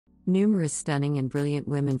Numerous stunning and brilliant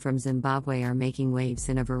women from Zimbabwe are making waves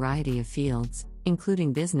in a variety of fields,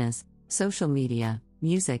 including business, social media,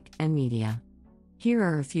 music, and media. Here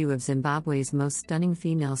are a few of Zimbabwe's most stunning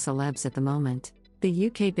female celebs at the moment. The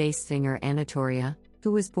UK-based singer Anatolia,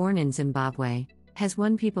 who was born in Zimbabwe, has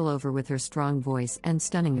won people over with her strong voice and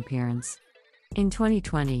stunning appearance. In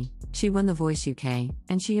 2020, she won The Voice UK,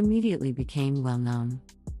 and she immediately became well-known.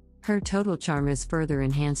 Her total charm is further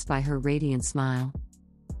enhanced by her radiant smile.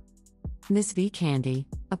 Miss V Candy,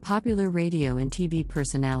 a popular radio and TV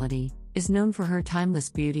personality, is known for her timeless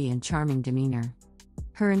beauty and charming demeanor.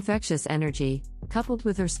 Her infectious energy, coupled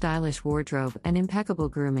with her stylish wardrobe and impeccable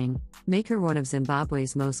grooming, make her one of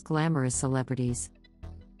Zimbabwe's most glamorous celebrities.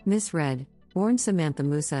 Miss Red, born Samantha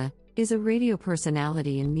Musa, is a radio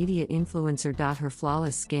personality and media influencer. Her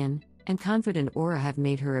flawless skin and confident aura have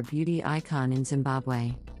made her a beauty icon in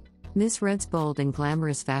Zimbabwe. Miss Red's bold and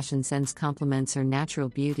glamorous fashion sense complements her natural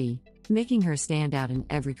beauty, making her stand out in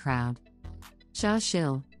every crowd. Sha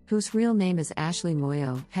Shil, whose real name is Ashley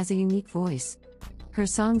Moyo, has a unique voice. Her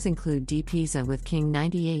songs include Deep Pizza with King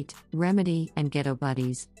 98, Remedy, and Ghetto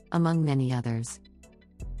Buddies, among many others.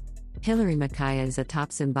 Hilary Makaya is a top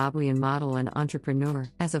Zimbabwean model and entrepreneur.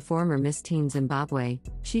 As a former Miss Teen Zimbabwe,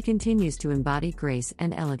 she continues to embody grace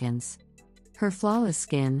and elegance. Her flawless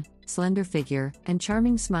skin, slender figure, and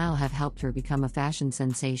charming smile have helped her become a fashion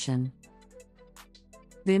sensation.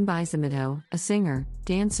 Vimbai Zimito, a singer,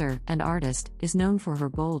 dancer, and artist, is known for her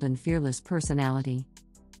bold and fearless personality.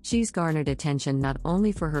 She's garnered attention not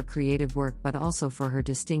only for her creative work but also for her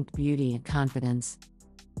distinct beauty and confidence.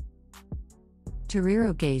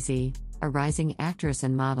 Tariro Gazi, a rising actress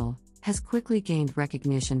and model, has quickly gained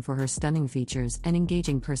recognition for her stunning features and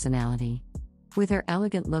engaging personality. With her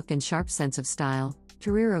elegant look and sharp sense of style,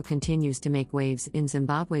 Tariro continues to make waves in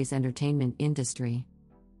Zimbabwe's entertainment industry.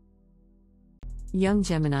 Young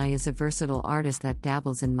Gemini is a versatile artist that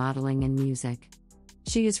dabbles in modeling and music.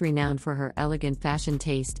 She is renowned for her elegant fashion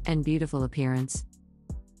taste and beautiful appearance.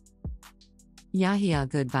 Yahia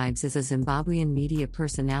Good Vibes is a Zimbabwean media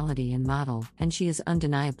personality and model, and she is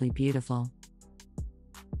undeniably beautiful.